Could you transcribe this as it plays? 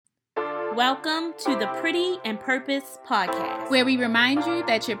Welcome to the Pretty and Purpose podcast, where we remind you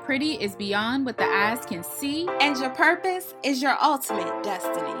that your pretty is beyond what the eyes can see, and your purpose is your ultimate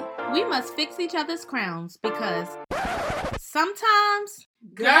destiny. We must fix each other's crowns because sometimes,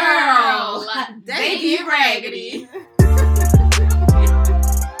 girl, they get raggedy.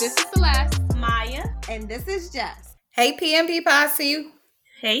 This is Celeste, Maya, and this is Jess. Hey, PMP Posse.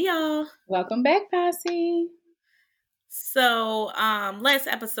 Hey, y'all. Welcome back, Posse. So, last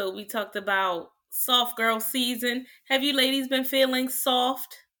episode we talked about soft girl season. Have you ladies been feeling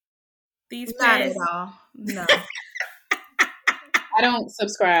soft these Not past? at all. No. I don't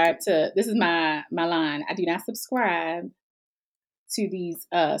subscribe to, this is my line. I do not subscribe to these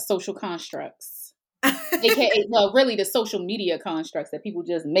social constructs. AKA, well, really the social media constructs that people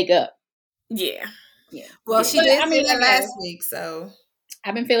just make up. Yeah. Well, she did say that okay. last week, so.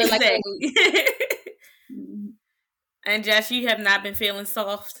 I've been feeling like And Jess, you have not been feeling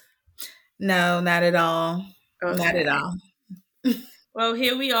soft? No, not at all. Okay. Not at all. Well,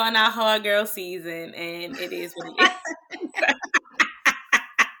 here we are in our hard girl season, and it is what it is.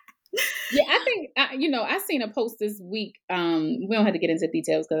 Yeah, I think, I seen a post this week. We don't have to get into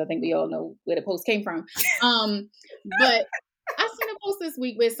details because I think we all know where the post came from. But I seen a post this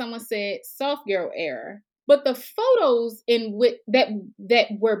week where someone said soft girl era, but the photos in which that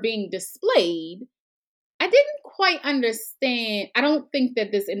were being displayed, I didn't quite understand. I don't think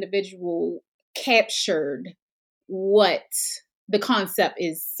that this individual captured what the concept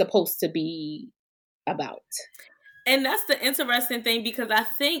is supposed to be about. And that's the interesting thing, because I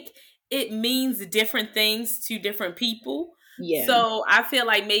think it means different things to different people. Yeah. So I feel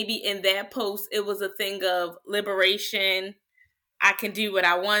like maybe in that post, it was a thing of liberation. I can do what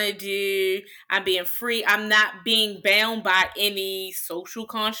I want to do. I'm being free. I'm not being bound by any social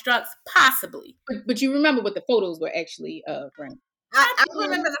constructs, possibly. But you remember what the photos were actually of, right? I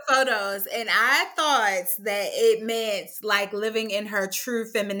remember the photos, and I thought that it meant like living in her true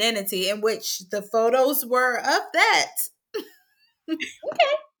femininity, in which the photos were of that. Okay.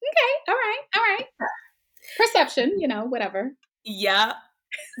 All right. Perception, whatever. Yeah.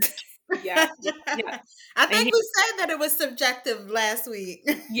 Yeah. I think we said that it was subjective last week.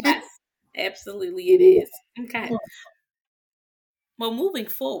 Yes, absolutely it is. Okay. Well, moving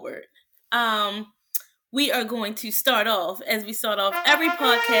forward, we are going to start off, as we start off every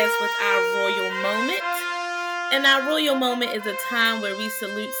podcast, with our royal moment. And our royal moment is a time where we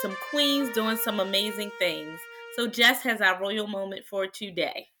salute some queens doing some amazing things. So Jess has our royal moment for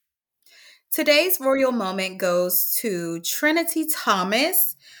today. Today's royal moment goes to Trinity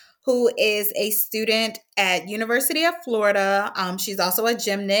Thomas, who is a student at University of Florida. She's also a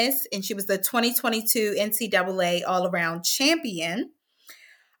gymnast, and she was the 2022 NCAA all-around champion.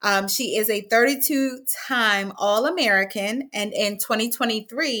 She is a 32-time All-American, and in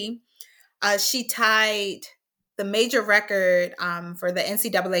 2023, she tied the major record for the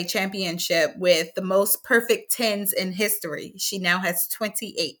NCAA championship with the most perfect 10s in history. She now has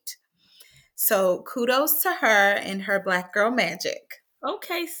 28. So kudos to her and her Black girl magic.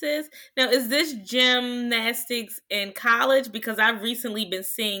 Okay, sis. Now, is this gymnastics in college? Because I've recently been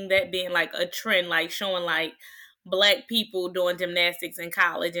seeing that being like a trend, like showing like Black people doing gymnastics in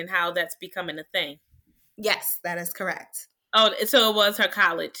college and how that's becoming a thing. Yes, that is correct. Oh, so it was her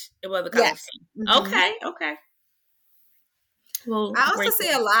college. It was a college team. Mm-hmm. Okay. Well, I also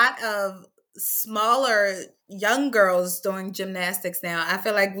see a lot of smaller young girls doing gymnastics now. I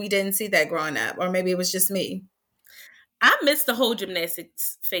feel like we didn't see that growing up, or maybe it was just me. I missed the whole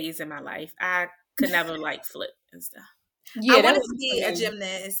gymnastics phase in my life. I could never flip and stuff. Yeah, I want to be a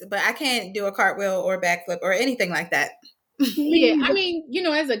gymnast, but I can't do a cartwheel or backflip or anything like that. Yeah, I mean,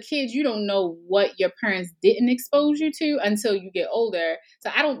 as a kid, you don't know what your parents didn't expose you to until you get older. So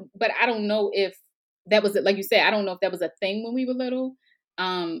I don't know if that was, like you said, I don't know if that was a thing when we were little.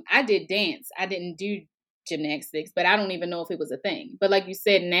 I did dance. I didn't do gymnastics, but I don't even know if it was a thing. But like you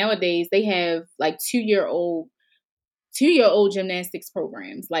said, nowadays they have like 2-year-old gymnastics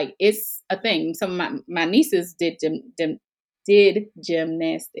programs. Like, it's a thing. Some of my nieces did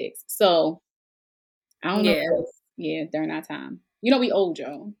gymnastics. So I don't know. Yeah, during our time. We old,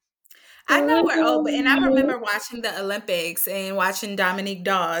 Joe. I know we're old, and I remember watching the Olympics and watching Dominique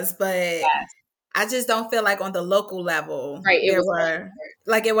Dawes, but yes. I just don't feel like on the local level, right?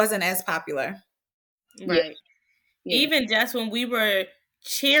 It wasn't as popular, right? Yeah. Even just when we were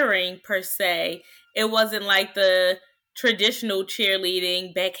cheering per se, it wasn't like the traditional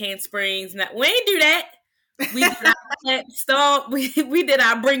cheerleading, back handsprings. We ain't do that. We did our stop. We did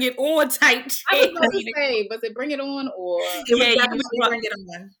our bring it on type cheerleading. I was going to say, was it bring it on or? Bring it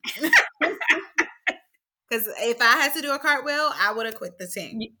on. Because if I had to do a cartwheel, I would have quit the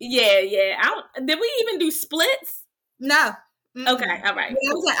team. Yeah. Did we even do splits? No. Okay, all right.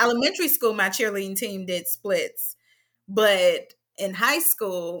 When I was in elementary school, my cheerleading team did splits. But in high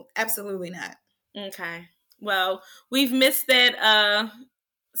school, absolutely not. Okay. Well, we've missed that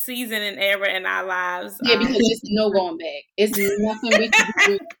season and era in our lives. Yeah, because there's no going back. It's nothing we can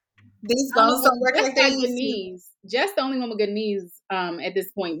do. These bones don't work like they good knees. Jess the only one with good knees at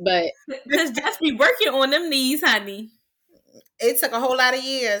this point, but because Jess be working on them knees, honey. It took a whole lot of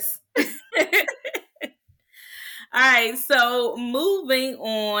years. All right, so moving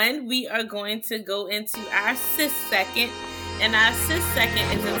on, we are going to go into our sis second. And our sis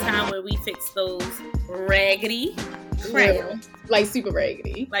second is a time where we fix those raggedy crowns. Like super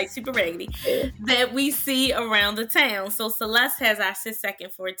raggedy. Yeah. That we see around the town. So Celeste has our sis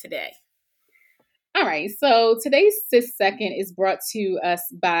second for today. All right, so today's sis second is brought to us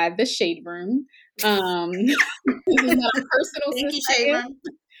by the Shade Room. This is not a personal sis second,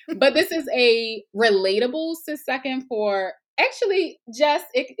 but this is a relatable sis second for, actually, Jess,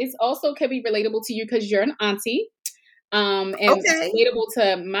 it also can be relatable to you because you're an auntie. And relatable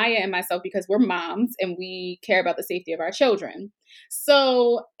to Maya and myself because we're moms and we care about the safety of our children.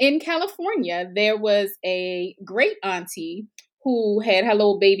 So in California, there was a great auntie who had her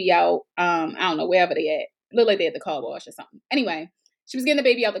little baby out. I don't know, wherever they at. Looked like they at the car wash or something. Anyway, she was getting the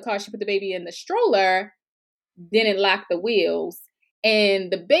baby out the car. She put the baby in the stroller, didn't lock the wheels,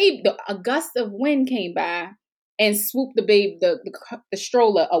 and a gust of wind came by and swooped the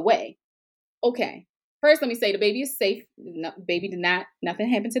stroller away. Okay. First, let me say the baby is safe. Nothing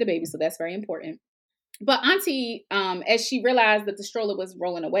happened to the baby, so that's very important. But Auntie, as she realized that the stroller was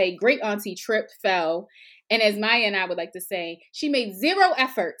rolling away, great Auntie tripped, fell, and as Maya and I would like to say, she made zero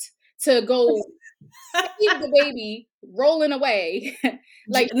effort to go save the baby rolling away. She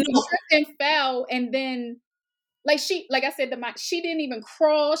tripped and fell, and then like I said, she didn't even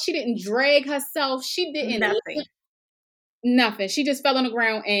crawl. She didn't drag herself. She didn't nothing. She just fell on the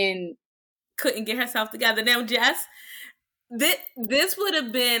ground and couldn't get herself together. Now, Jess, this would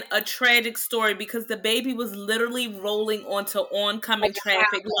have been a tragic story because the baby was literally rolling onto oncoming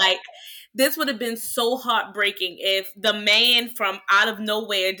traffic. Like, this would have been so heartbreaking if the man from out of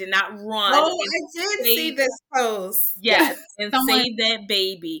nowhere did not run. Oh, I did see this post. Yes, and save that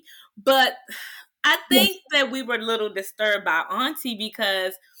baby. But I think that we were a little disturbed by Auntie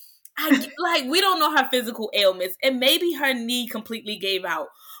because we don't know her physical ailments, and maybe her knee completely gave out.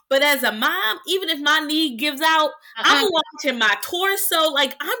 But as a mom, even if my knee gives out, I'm watching my torso.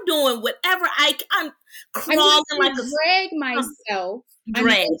 Like, I'm doing whatever I'm crawling like a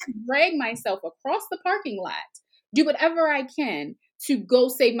drag myself across the parking lot, do whatever I can to go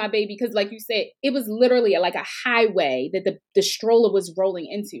save my baby. Because like you said, it was literally like a highway that the stroller was rolling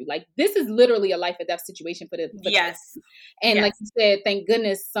into. Like, this is literally a life or death situation for the yes. And yes. Like you said, thank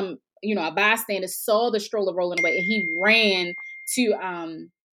goodness a bystander saw the stroller rolling away and he ran to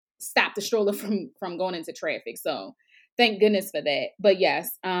stop the stroller from going into traffic. So thank goodness for that. But yes,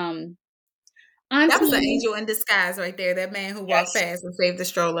 Auntie, that was an angel in disguise right there. That man who walked past and saved the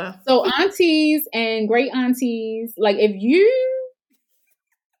stroller. So aunties and great aunties, like, if you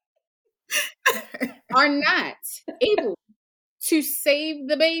are not able to save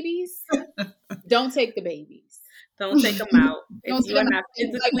the babies, don't take the babies. Don't take them out. If you're not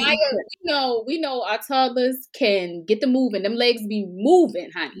physically, we know our toddlers can get the moving. Them legs be moving,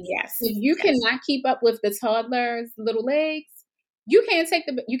 honey. Yes. If you cannot keep up with the toddler's little legs, you can't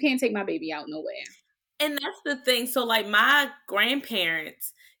take my baby out nowhere. And that's the thing. So, like, my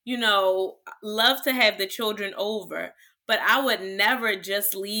grandparents, love to have the children over, but I would never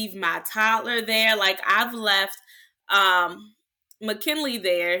just leave my toddler there. Like, I've left McKinley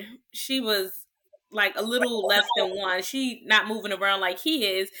there. She was like a little less than one. She not moving around like he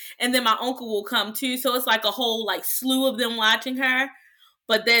is. And then my uncle will come too. So it's like a whole like slew of them watching her.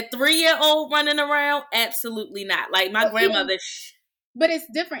 But that 3-year-old running around, absolutely not. Like my grandmother. But it's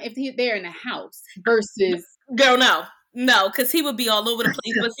different if they're in a house versus. Girl, no, because he would be all over the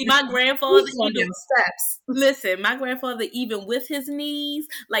place. But see, my grandfather, listen, my grandfather, even with his knees,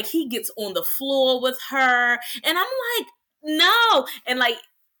 like he gets on the floor with her. And I'm like, no. And like,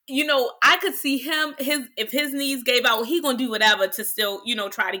 I could see him, if his knees gave out, he gonna do whatever to still,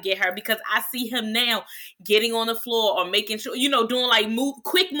 try to get her, because I see him now getting on the floor or making sure, doing like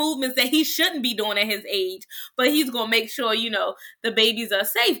quick movements that he shouldn't be doing at his age, but he's gonna make sure, the babies are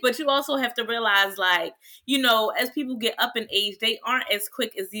safe. But you also have to realize, like, as people get up in age, they aren't as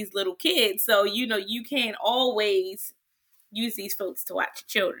quick as these little kids. So, you can't always use these folks to watch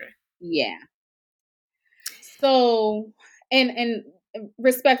your children. Yeah. So, and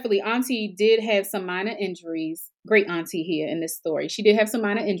respectfully, Auntie did have some minor injuries. Great Auntie here in this story. She did have some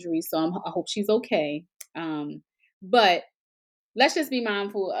minor injuries, so I hope she's okay. But let's just be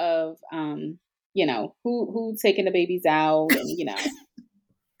mindful of, who taking the babies out, and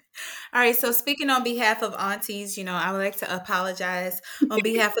All right, so speaking on behalf of aunties, I would like to apologize on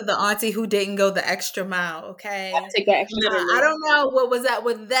behalf of the auntie who didn't go the extra mile, okay? take that extra. I don't know what was up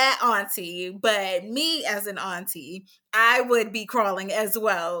with that auntie, but me as an auntie, I would be crawling as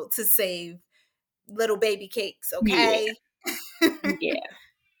well to save little baby cakes, okay? Yeah.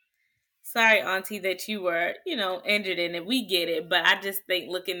 Sorry, Auntie, that you were, injured in it. We get it. But I just think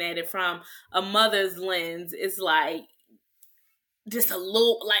looking at it from a mother's lens, it's like just a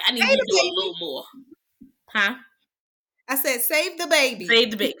little, like I need you to do a little more. Huh? I said, save the baby.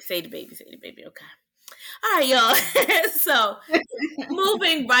 Save the baby. Save the baby. Save the baby. Okay. All right, y'all. So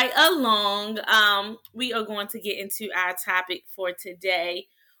moving right along, we are going to get into our topic for today,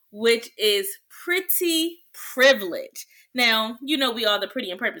 which is pretty privilege. Now, we are the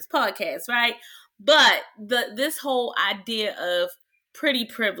Pretty and Purpose podcast, right? But this whole idea of pretty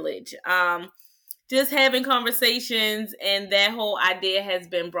privilege, just having conversations, and that whole idea has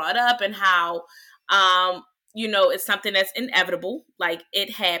been brought up, and how, it's something that's inevitable. Like, it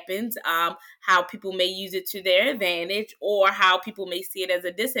happens, how people may use it to their advantage, or how people may see it as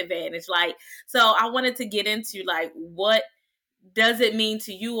a disadvantage. Like, so I wanted to get into, like, what does it mean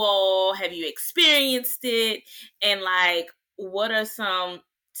to you all? Have you experienced it? And, like, what are some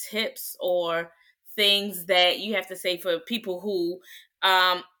tips or things that you have to say for people who,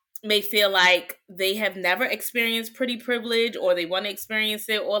 may feel like they have never experienced pretty privilege, or they want to experience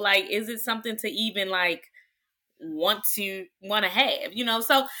it, or like, is it something to even like want to have,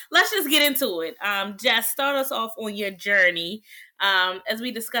 so let's just get into it. Jess, start us off on your journey, as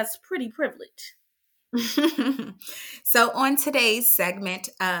we discuss pretty privilege. So on today's segment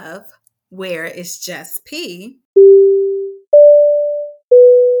of Where is Jess P?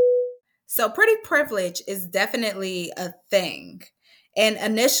 So pretty privilege is definitely a thing. And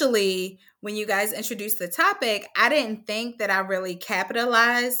initially, when you guys introduced the topic, I didn't think that I really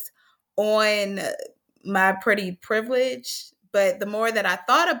capitalized on my pretty privilege. But the more that I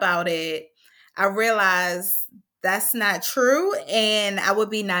thought about it, I realized that's not true. And I would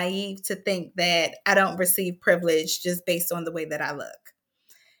be naive to think that I don't receive privilege just based on the way that I look.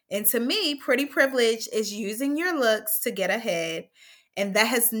 And to me, pretty privilege is using your looks to get ahead. And that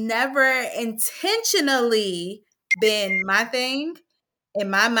has never intentionally been my thing. In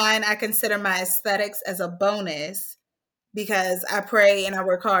my mind, I consider my aesthetics as a bonus because I pray and I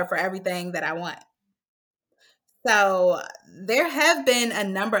work hard for everything that I want. So there have been a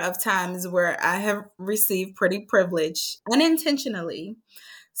number of times where I have received pretty privilege unintentionally.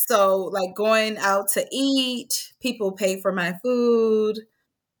 So like going out to eat, people pay for my food,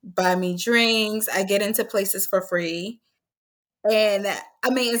 buy me drinks. I get into places for free. And I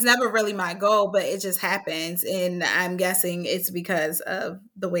mean, it's never really my goal, but it just happens. And I'm guessing it's because of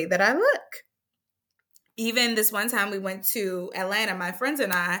the way that I look. Even this one time we went to Atlanta, my friends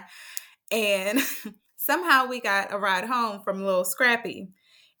and I, and somehow we got a ride home from Lil Scrappy.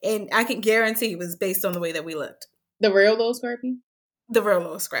 And I can guarantee it was based on the way that we looked. The real Lil Scrappy? The real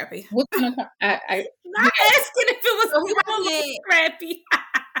Lil Scrappy. What kind of car? Not asking if it was Lil Scrappy.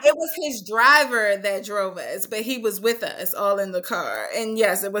 It was his driver that drove us, but he was with us all in the car. And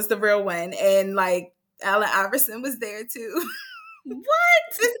yes, it was the real one. And like Allen Iverson was there too.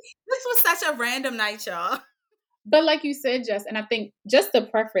 What? This was such a random night, y'all. But like you said, Jess, and I think just to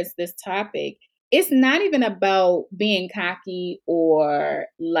preface this topic, it's not even about being cocky or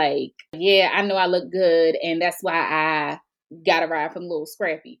like, yeah, I know I look good and that's why I got a ride from Lil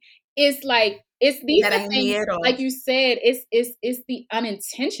Scrappy. It's like, it's these things, like you said, it's the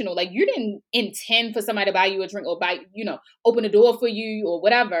unintentional. Like, you didn't intend for somebody to buy you a drink or open the door for you or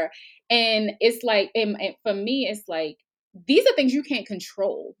whatever. And it's like, and for me, it's like, these are things you can't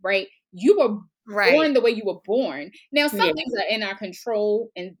control, right? You were born the way you were born. Now, some things are in our control,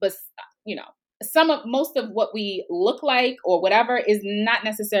 but most of what we look like or whatever is not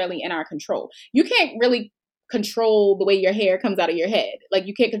necessarily in our control. You can't really control the way your hair comes out of your head. Like,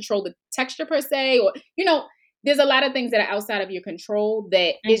 you can't control the texture per se, or, there's a lot of things that are outside of your control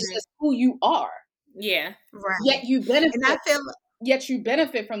that is just who you are. Yeah. Right. Yet you benefit. And I feel yet you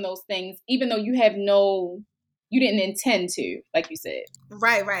benefit from those things, even though you didn't intend to, like you said.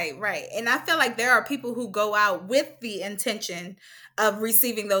 Right. And I feel like there are people who go out with the intention of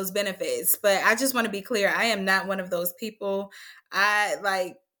receiving those benefits. But I just want to be clear, I am not one of those people. I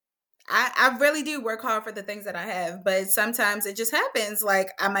really do work hard for the things that I have, but sometimes it just happens. Like,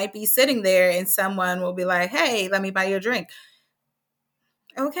 I might be sitting there and someone will be like, hey, let me buy you a drink.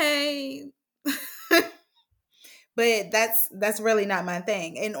 Okay. But that's really not my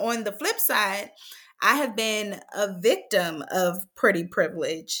thing. And on the flip side, I have been a victim of pretty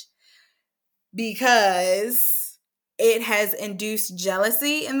privilege because it has induced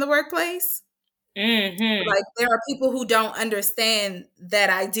jealousy in the workplace. Mm-hmm. Like there are people who don't understand that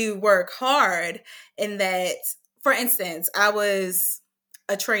I do work hard and that, for instance, I was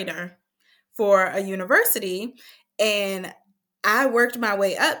a trainer for a university and I worked my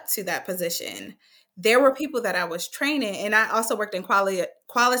way up to that position. There were people that I was training, and I also worked in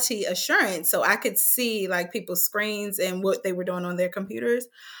quality assurance, so I could see like people's screens and what they were doing on their computers.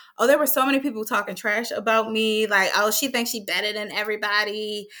 Oh, there were so many people talking trash about me, like, oh, she thinks she better than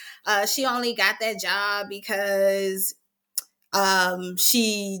everybody. She only got that job because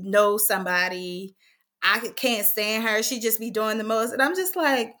she knows somebody. I can't stand her. She just be doing the most. And I'm just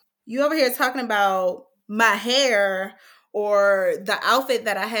like, you over here talking about my hair or the outfit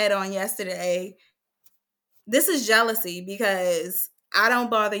that I had on yesterday. This is jealousy because I don't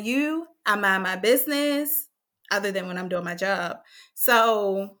bother you. I mind my business other than when I'm doing my job.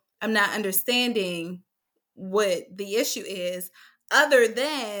 So I'm not understanding what the issue is other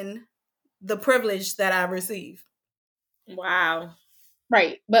than the privilege that I receive. Wow.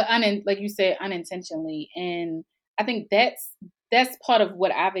 Right. But like you said, unintentionally. And I think that's part of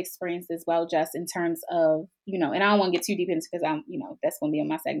what I've experienced as well, just in terms of, and I don't want to get too deep into because that's going to be in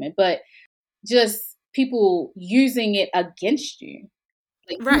my segment, but just people using it against you,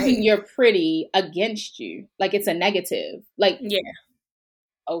 like using Right. your pretty against you, like it's a negative. Like, Yeah.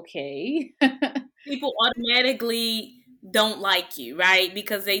 okay. People automatically don't like you, right?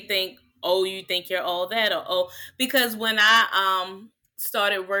 Because they think, oh, you think you're all that, or oh, because when I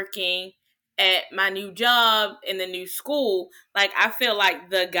started working at my new job in the new school, like I feel like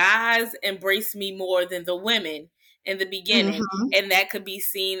the guys embraced me more than the women in the beginning, and that could be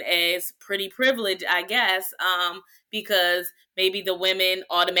seen as pretty privilege, I guess, because maybe the women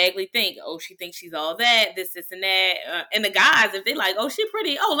automatically think, oh, she thinks she's all that, this, and that. And the guys, if they like, oh, she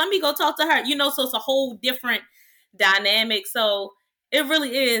pretty, oh, let me go talk to her. So it's a whole different dynamic. So it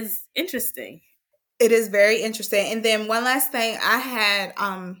really is interesting. It is very interesting. And then one last thing, I had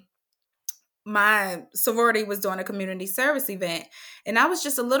my sorority was doing a community service event, and I was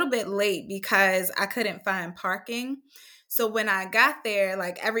just a little bit late because I couldn't find parking. So when I got there,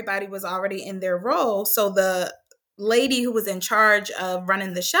 like everybody was already in their role. So the lady who was in charge of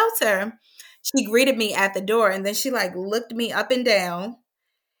running the shelter, she greeted me at the door, and then she like looked me up and down,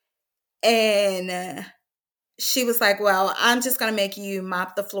 and she was like, well, I'm just going to make you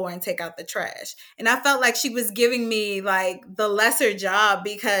mop the floor and take out the trash. And I felt like she was giving me like the lesser job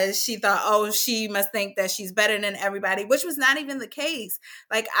because she thought, oh, she must think that she's better than everybody, which was not even the case.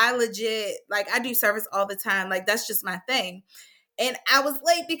 Like I legit, like I do service all the time. Like that's just my thing. And I was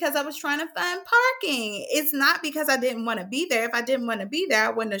late because I was trying to find parking. It's not because I didn't want to be there. If I didn't want to be there,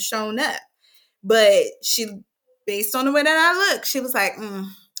 I wouldn't have shown up. But she, based on the way that I look, she was like,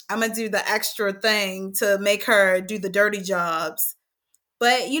 I'm going to do the extra thing to make her do the dirty jobs.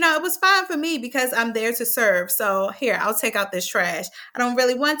 But, it was fine for me because I'm there to serve. So here, I'll take out this trash. I don't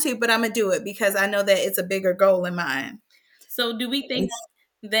really want to, but I'm going to do it because I know that it's a bigger goal in mind. So do we think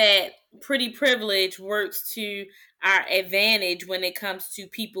that pretty privilege works to our advantage when it comes to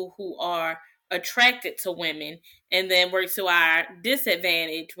people who are attracted to women, and then works to our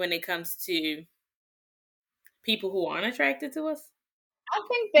disadvantage when it comes to people who aren't attracted to us? I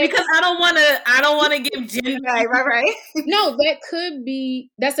think that because I don't want to give gender. Right. No,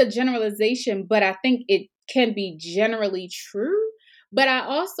 that's a generalization, but I think it can be generally true. But I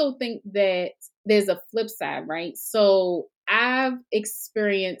also think that there's a flip side, right? So I've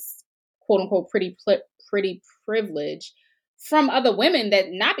experienced quote unquote pretty privilege from other women, that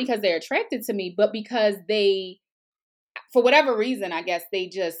not because they're attracted to me, but because they, for whatever reason, I guess they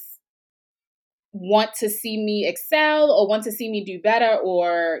just want to see me excel or want to see me do better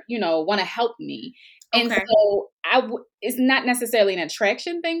or, want to help me. And so it's not necessarily an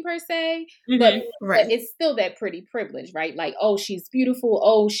attraction thing per se, but it's still that pretty privilege, right? Like, oh, she's beautiful.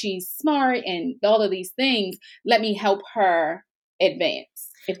 Oh, she's smart and all of these things. Let me help her advance.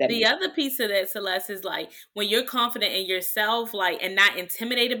 The other piece of that, Celeste, is like when you're confident in yourself, like, and not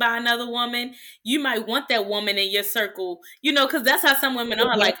intimidated by another woman, you might want that woman in your circle, because that's how some women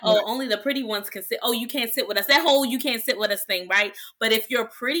are. Like, oh, only the pretty ones can sit. Oh, you can't sit with us. That whole you can't sit with us thing, right? But if you're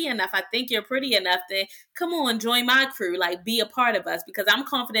pretty enough, I think you're pretty enough, then come on, join my crew. Like, be a part of us because I'm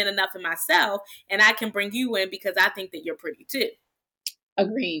confident enough in myself and I can bring you in because I think that you're pretty too.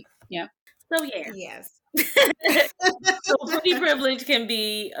 Agreed. Yeah. So, yeah. Yes. So pretty privilege can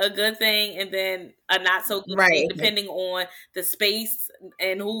be a good thing and then a not so good thing, depending on the space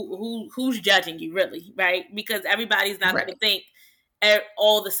and who's judging you, really, right? Because everybody's not going to think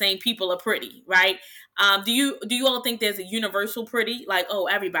all the same people are pretty, right? Do you all think there's a universal pretty? Like, oh,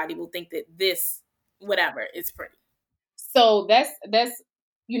 everybody will think that this whatever is pretty. So that's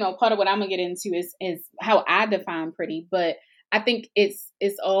part of what I'm gonna get into is how I define pretty, but I think it's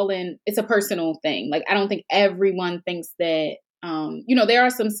a personal thing. Like, I don't think everyone thinks that, there are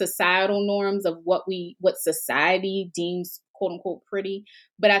some societal norms of what society deems quote unquote pretty,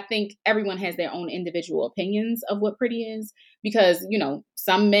 but I think everyone has their own individual opinions of what pretty is, because,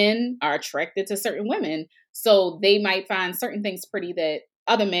 some men are attracted to certain women, so they might find certain things pretty that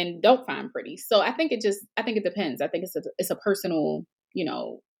other men don't find pretty. So I think it depends. I think it's a personal,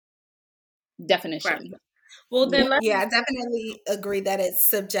 definition. Right. Well, then I definitely agree that it's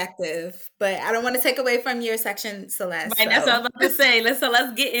subjective, but I don't want to take away from your section, Celeste. Right, that's what I was about to say. Let's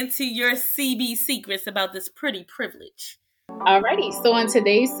get into your CB secrets about this pretty privilege. Alrighty, so on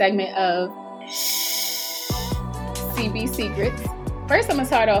today's segment of CB secrets, first I'm gonna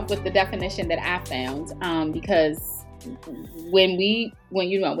start off with the definition that I found, because when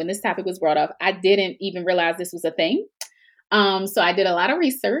this topic was brought up, I didn't even realize this was a thing. So I did a lot of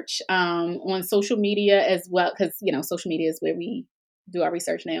research on social media as well, because social media is where we do our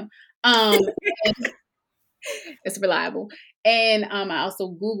research now. It's reliable. And I also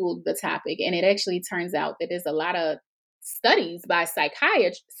Googled the topic, and it actually turns out that there's a lot of studies by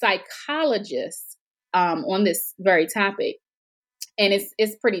psychologists on this very topic, and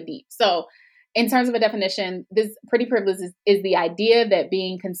it's pretty deep. So in terms of a definition, this pretty privilege is the idea that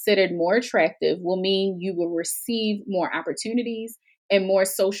being considered more attractive will mean you will receive more opportunities and more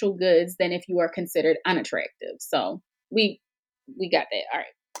social goods than if you are considered unattractive. So we got that. All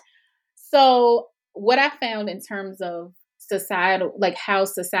right. So what I found in terms of societal, like how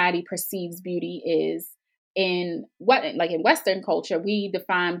society perceives beauty, is in Western culture, we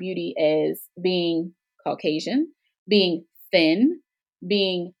define beauty as being Caucasian, being thin,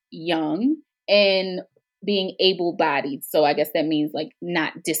 being young, and being able-bodied. So I guess that means like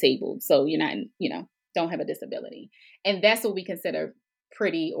not disabled. So you're not, don't have a disability. And that's what we consider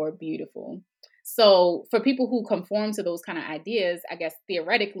pretty or beautiful. So for people who conform to those kind of ideas, I guess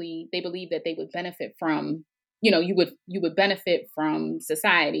theoretically, they believe that they would benefit from, you would benefit from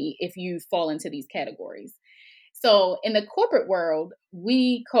society if you fall into these categories. So in the corporate world,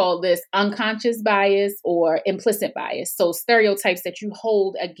 we call this unconscious bias or implicit bias. So stereotypes that you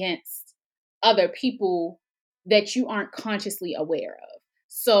hold against other people that you aren't consciously aware of.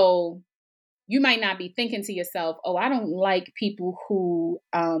 So you might not be thinking to yourself, oh, I don't like people who,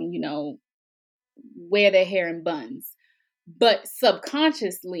 wear their hair in buns. But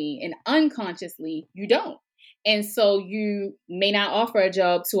subconsciously and unconsciously, you don't. And so you may not offer a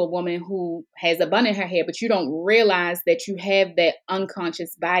job to a woman who has a bun in her hair, but you don't realize that you have that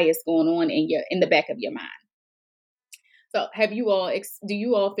unconscious bias going on in the back of your mind. So do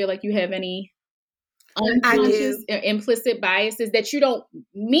you all feel like you have any unconscious or implicit biases that you don't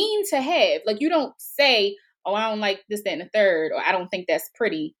mean to have? Like, you don't say, oh, I don't like this, that, and the third, or I don't think that's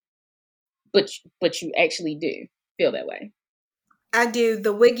pretty, but you actually do feel that way. I do.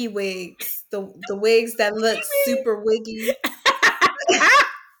 The wiggy wigs, the wigs that look super wiggy.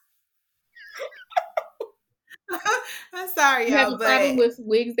 I'm sorry, you have a problem with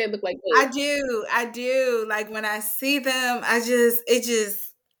wigs that look like wigs? I do. Like, when I see them, it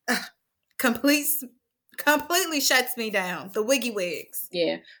just completely shuts me down. The wiggy wigs.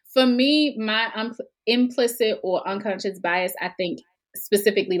 Yeah. For me, my implicit or unconscious bias, I think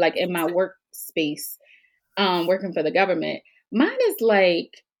specifically like in my workspace, working for the government, mine is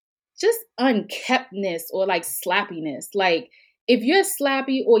like just unkeptness or like sloppiness. Like, if you're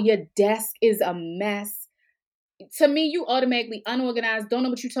sloppy or your desk is a mess, to me, you automatically unorganized, don't know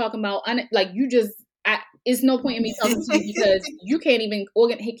what you're talking about. It's no point in me talking to you because you can't even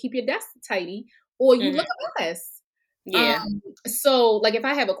keep your desk tidy, or you look a mess. Yeah. So like, if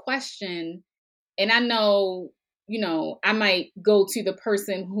I have a question and I know, I might go to the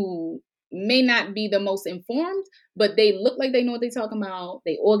person who may not be the most informed, but they look like they know what they're talking about.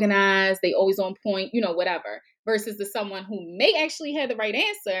 They organize, they always on point, whatever, versus to someone who may actually have the right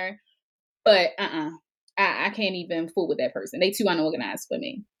answer, but I can't even fool with that person. They too unorganized for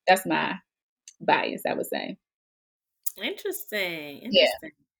me. That's my bias, I would say. Interesting. Yeah.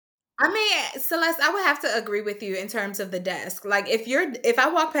 I mean, Celeste, I would have to agree with you in terms of the desk. Like, if I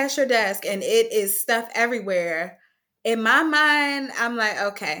walk past your desk and it is stuff everywhere, in my mind, I'm like,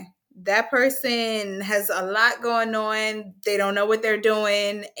 okay, that person has a lot going on. They don't know what they're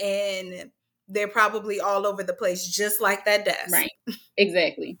doing, and they're probably all over the place, just like that desk. Right.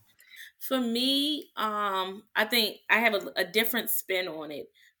 Exactly. For me, I think I have a different spin on it.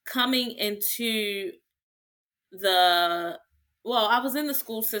 Coming into I was in the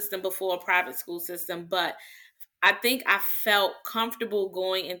school system before, a private school system, but I think I felt comfortable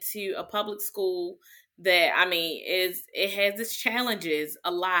going into a public school that, I mean, it has its challenges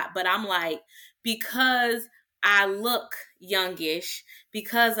a lot, but I'm like, because I look youngish,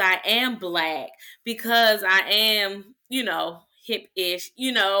 because I am Black, because I am, hip-ish,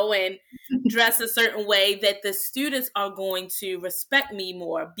 and dress a certain way, that the students are going to respect me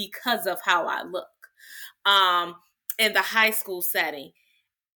more because of how I look in the high school setting.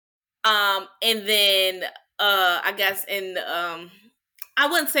 And then I guess I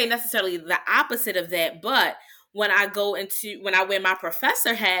wouldn't say necessarily the opposite of that, but when I wear my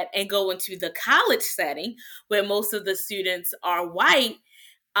professor hat and go into the college setting where most of the students are white,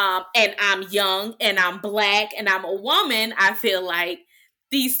 and I'm young and I'm Black and I'm a woman, I feel like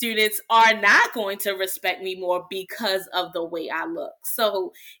these students are not going to respect me more because of the way I look.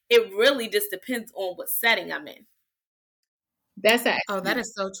 So it really just depends on what setting I'm in. That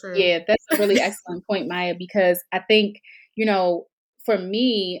is so true. Yeah, that's a really excellent point, Maya, because I think, for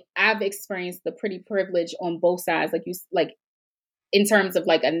me, I've experienced the pretty privilege on both sides, in terms of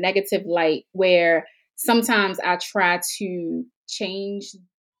like a negative light, where sometimes I try to change,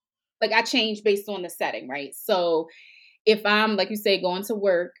 I change based on the setting, right? So if I'm, like you say, going to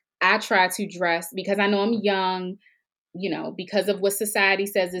work, I try to dress because I know I'm young, because of what society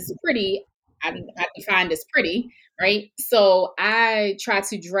says is pretty. I defined as pretty, right? So I try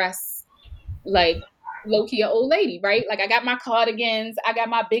to dress like low-key an old lady, right? Like I got my cardigans, I got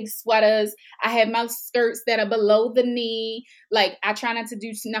my big sweaters, I have my skirts that are below the knee. Like I try not to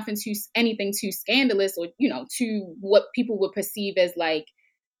do anything too scandalous or, to what people would perceive as like,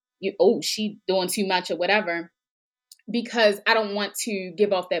 she doing too much or whatever, because I don't want to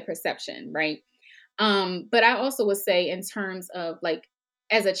give off that perception, right? But I also would say in terms of like,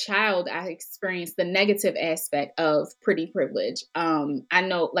 as a child, I experienced the negative aspect of pretty privilege. I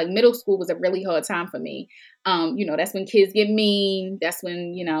know like middle school was a really hard time for me. That's when kids get mean. That's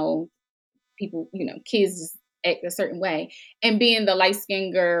when, people, kids act a certain way. And being the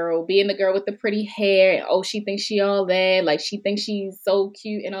light-skinned girl, being the girl with the pretty hair, she thinks she all that, like she thinks she's so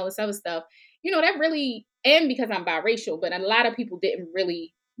cute and all this other stuff. That really, and because I'm biracial, but a lot of people didn't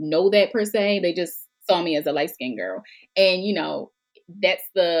really know that per se. They just saw me as a light-skinned girl. And, that's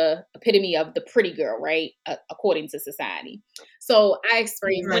the epitome of the pretty girl, right? According to society. So I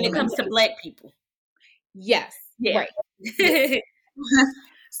experienced when it comes to Black people. Yes. Yeah. Right. Yes.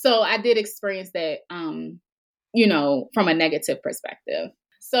 So I did experience that, from a negative perspective.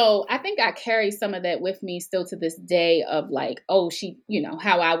 So I think I carry some of that with me still to this day of like,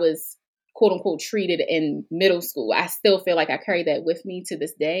 how I was quote unquote treated in middle school. I still feel like I carry that with me to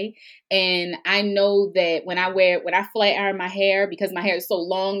this day. And I know that when I flat iron my hair, because my hair is so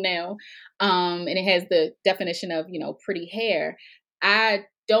long now, and it has the definition of, pretty hair, I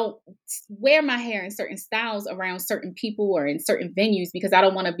don't wear my hair in certain styles around certain people or in certain venues because I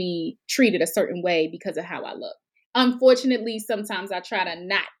don't want to be treated a certain way because of how I look. Unfortunately, sometimes I try to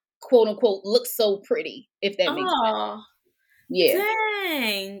not quote unquote look so pretty, if that makes sense. Yeah.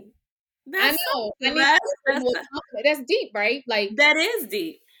 Dang. I know. That's deep, right? Like that is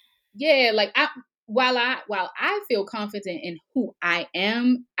deep. Yeah, like while I feel confident in who I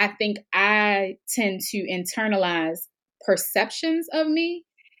am, I think I tend to internalize perceptions of me,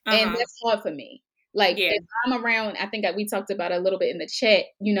 and that's hard for me. Like if I'm around, I think we talked about it a little bit in the chat,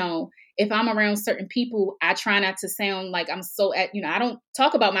 if I'm around certain people, I try not to sound like I'm I don't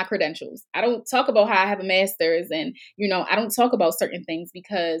talk about my credentials. I don't talk about how I have a master's and, I don't talk about certain things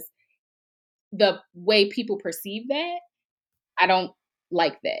because the way people perceive that, I don't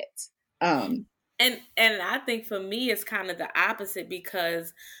like that. And I think for me, it's kind of the opposite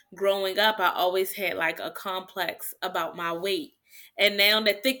because growing up, I always had like a complex about my weight. And now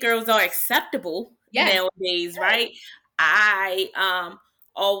that thick girls are acceptable nowadays, right? I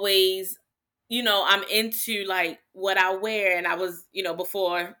always, I'm into like what I wear. And I was,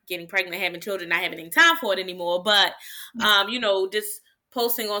 before getting pregnant, having children, not having any time for it anymore. But, just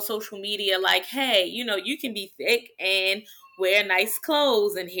posting on social media like, hey, you can be thick and wear nice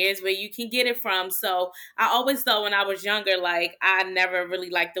clothes and here's where you can get it from. So I always thought when I was younger, like I never really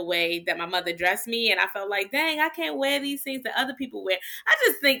liked the way that my mother dressed me. And I felt like, dang, I can't wear these things that other people wear. I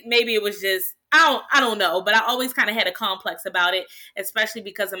just think maybe it was just, I don't know, but I always kind of had a complex about it, especially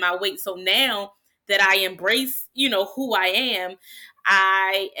because of my weight. So now that I embrace, who I am,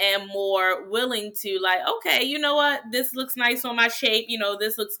 I am more willing to like, okay, you know what? This looks nice on my shape.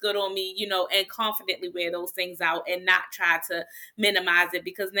 This looks good on me, and confidently wear those things out and not try to minimize it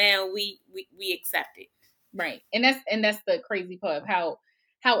because now we accept it. Right. And that's the crazy part of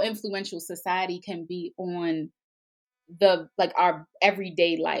how influential society can be on our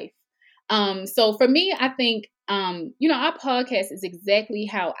everyday life. So for me, I think, our podcast is exactly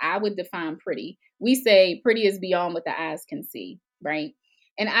how I would define pretty. We say pretty is beyond what the eyes can see, right?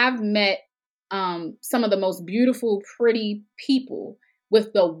 And I've met some of the most beautiful, pretty people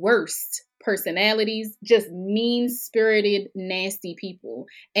with the worst personalities, just mean-spirited, nasty people.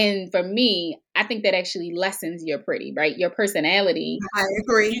 And for me, I think that actually lessens your pretty, right? Your personality. I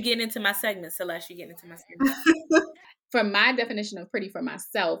agree. You get into my segment, Celeste. You get into my segment. For my definition of pretty for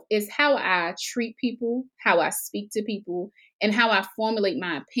myself is how I treat people, how I speak to people, and how I formulate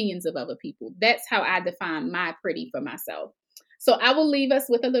my opinions of other people. That's how I define my pretty for myself. So I will leave us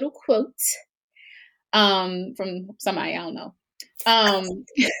with a little quote from somebody I don't know.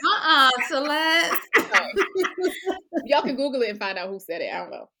 Celeste. Y'all can Google it and find out who said it. I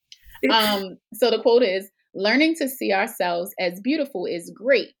don't know. So the quote is, learning to see ourselves as beautiful is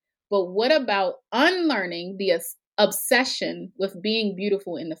great, but what about unlearning the obsession with being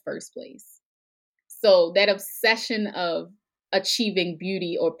beautiful in the first place? So that obsession of achieving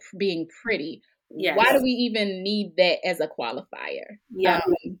beauty or being pretty, yes. Why do we even need that as a qualifier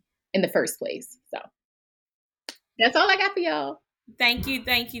in the first place? So that's all I got for y'all. Thank you,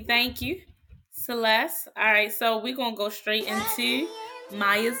 Celeste. All right, so we're going to go straight into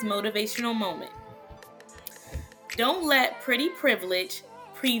Maya's motivational moment. Don't let pretty privilege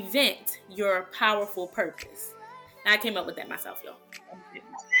prevent your powerful purpose. Now, I came up with that myself, y'all.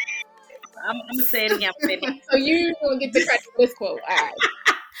 I'm going to say it again. So you don't get to credit this quote. All right.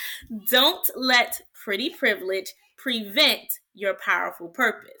 Don't let pretty privilege prevent your powerful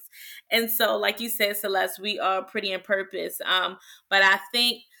purpose. And so, like you said, Celeste, we are pretty in purpose. But I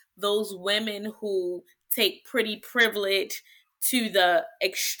think those women who take pretty privilege to the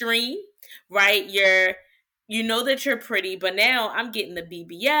extreme, right? You know that you're pretty, but now I'm getting the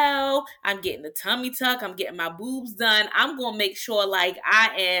BBL, I'm getting the tummy tuck, I'm getting my boobs done. I'm going to make sure like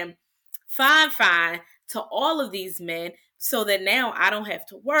I am fine to all of these men so that now I don't have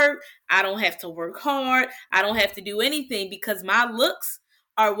to work. I don't have to work hard. I don't have to do anything because my looks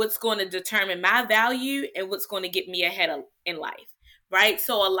are what's going to determine my value and what's going to get me ahead in life, right?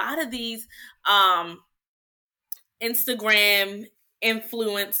 So a lot of these Instagram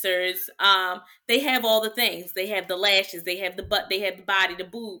influencers, they have all the things. They have the lashes, they have the butt, they have the body, the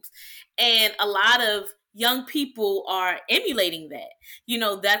boobs. And a lot of young people are emulating that.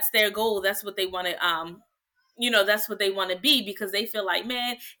 That's their goal. That's what they want to, that's what they want to be because they feel like,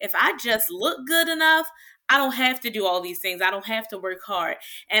 man, if I just look good enough, I don't have to do all these things. I don't have to work hard.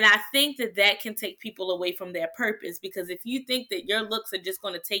 And I think that can take people away from their purpose because if you think that your looks are just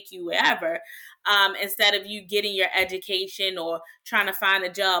going to take you wherever, instead of you getting your education or trying to find a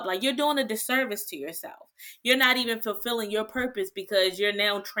job, like you're doing a disservice to yourself. You're not even fulfilling your purpose because you're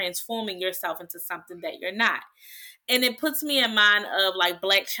now transforming yourself into something that you're not. And it puts me in mind of like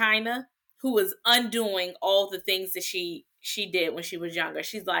Blac Chyna, who is undoing all the things that she did when she was younger.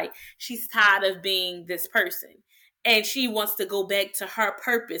 She's like, she's tired of being this person. And she wants to go back to her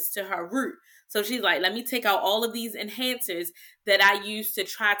purpose, to her root. So she's like, let me take out all of these enhancers that I used to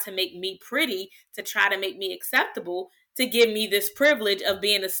try to make me pretty, to try to make me acceptable, to give me this privilege of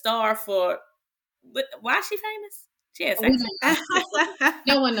being a star for... Why is she famous? She has sex.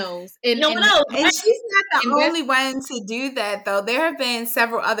 No one knows. No one knows. And she's not the only one to do that, though. There have been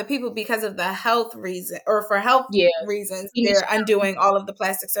several other people because of the health reason or for health reasons. They're undoing all of the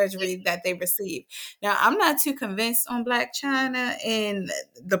plastic surgery that they received. Now, I'm not too convinced on Blac Chyna and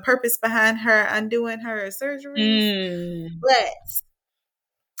the purpose behind her undoing her surgeries, but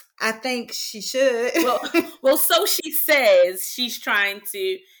I think she should. Well, so she says she's trying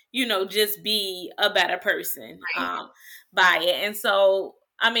to, just be a better person by it. And so,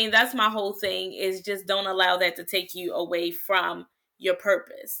 I mean, that's my whole thing is just don't allow that to take you away from your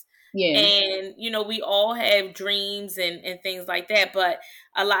purpose. Yeah. And, we all have dreams and things like that. But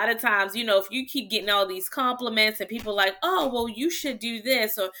a lot of times, if you keep getting all these compliments and people like, oh, well, you should do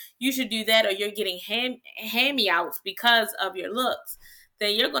this or you should do that, or you're getting hand-me-outs because of your looks,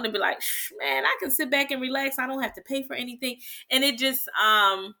 then you're going to be like, man, I can sit back and relax. I don't have to pay for anything. And it just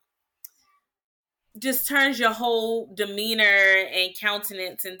turns your whole demeanor and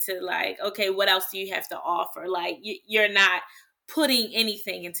countenance into like, okay, what else do you have to offer? Like you're not putting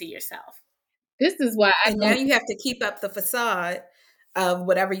anything into yourself. This is why now you have to keep up the facade of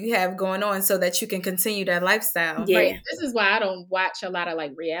whatever you have going on so that you can continue that lifestyle. Yeah. Right. This is why I don't watch a lot of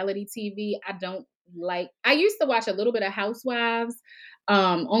like reality TV. I used to watch a little bit of Housewives,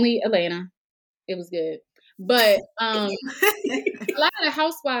 only Atlanta. It was good. But a lot of the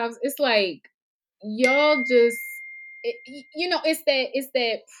Housewives, it's like y'all just it's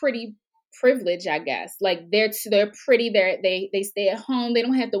that pretty privilege, I guess. Like they're pretty, they stay at home, they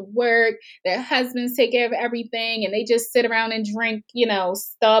don't have to work, their husbands take care of everything, and they just sit around and drink,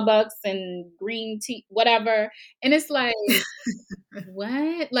 Starbucks and green tea, whatever. And it's like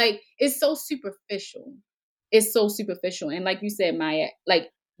what? Like it's so superficial. It's so superficial. And like you said, Maya, like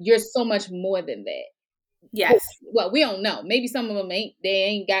you're so much more than that. Yes. Well, we don't know. Maybe some of them they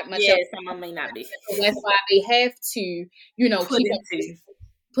ain't got much. Yeah, some of them may not be. So that's why they have to,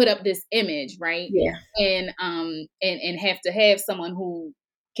 put up this image, right? Yeah. And have to have someone who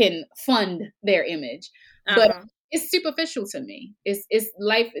can fund their image. But it's superficial to me. It's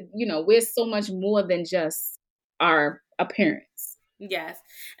life, we're so much more than just our appearance. Yes.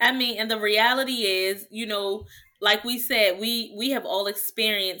 I mean, and the reality is, like we said, we have all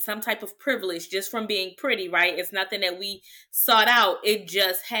experienced some type of privilege just from being pretty, right? It's nothing that we sought out. It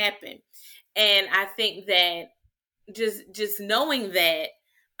just happened. And I think that just knowing that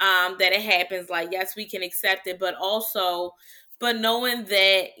it happens, like, yes, we can accept it, but knowing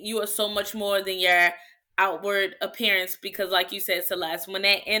that you are so much more than your outward appearance, because like you said, Celeste, when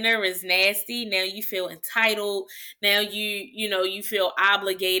that inner is nasty, now you feel entitled, now you feel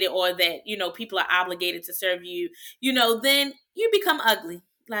obligated, or that people are obligated to serve you, then you become ugly.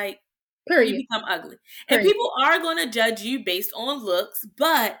 Like, period. You become ugly. Period. And people are going to judge you based on looks,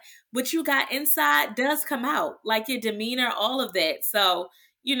 but what you got inside does come out, like your demeanor, all of that. So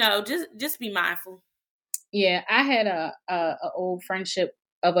just be mindful. Yeah, I had a old friendship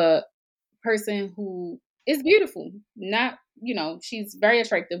of a person who is beautiful. Not, she's very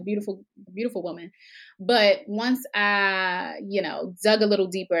attractive, beautiful woman. But once I, dug a little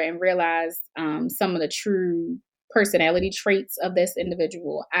deeper and realized some of the true personality traits of this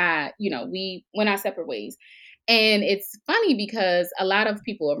individual, we went our separate ways. And it's funny because a lot of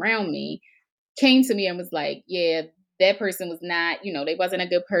people around me came to me and was like, yeah, that person was not, they wasn't a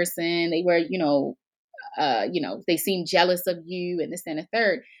good person. They were, they seem jealous of you and this and the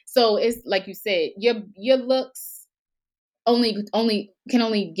third. So it's like you said, your looks can only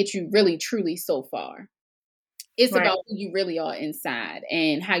get you really truly so far. It's right. About who you really are inside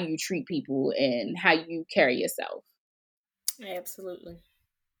and how you treat people and how you carry yourself. Absolutely.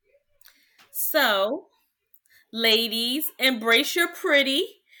 So, ladies, embrace your pretty,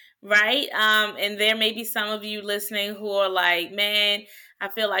 right? And there may be some of you listening who are like, man, I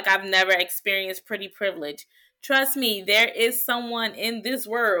feel like I've never experienced pretty privilege. Trust me, there is someone in this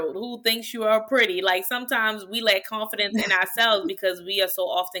world who thinks you are pretty. Like, sometimes we lack confidence in ourselves because we are so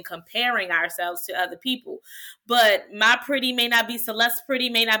often comparing ourselves to other people. But my pretty may not be Celeste's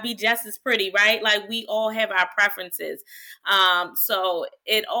pretty, may not be Jess's pretty, right? Like, we all have our preferences. So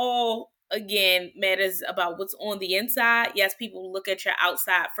it all, again, matters about what's on the inside. Yes, people look at your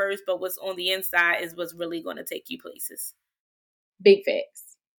outside first, but what's on the inside is what's really going to take you places. Big facts.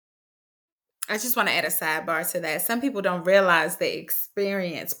 I just want to add a sidebar to that. Some people don't realize they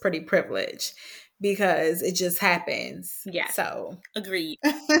experience pretty privilege because it just happens. Yeah. So agreed.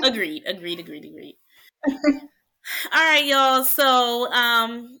 Agreed. All right, y'all. So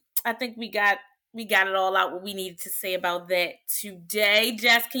I think we got it all out, what we needed to say about that today.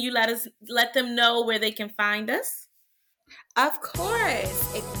 Jess, can you let them know where they can find us? Of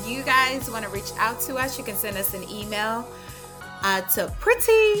course. If you guys want to reach out to us, you can send us an email to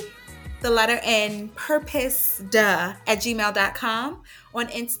purpose@gmail.com. On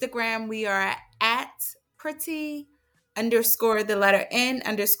Instagram, we are at pretty_purpose,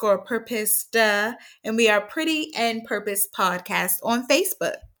 and we are Pretty and Purpose Podcast on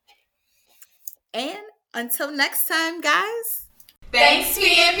Facebook. And until next time, guys. Thanks,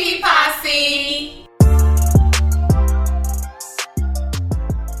 PNP Posse.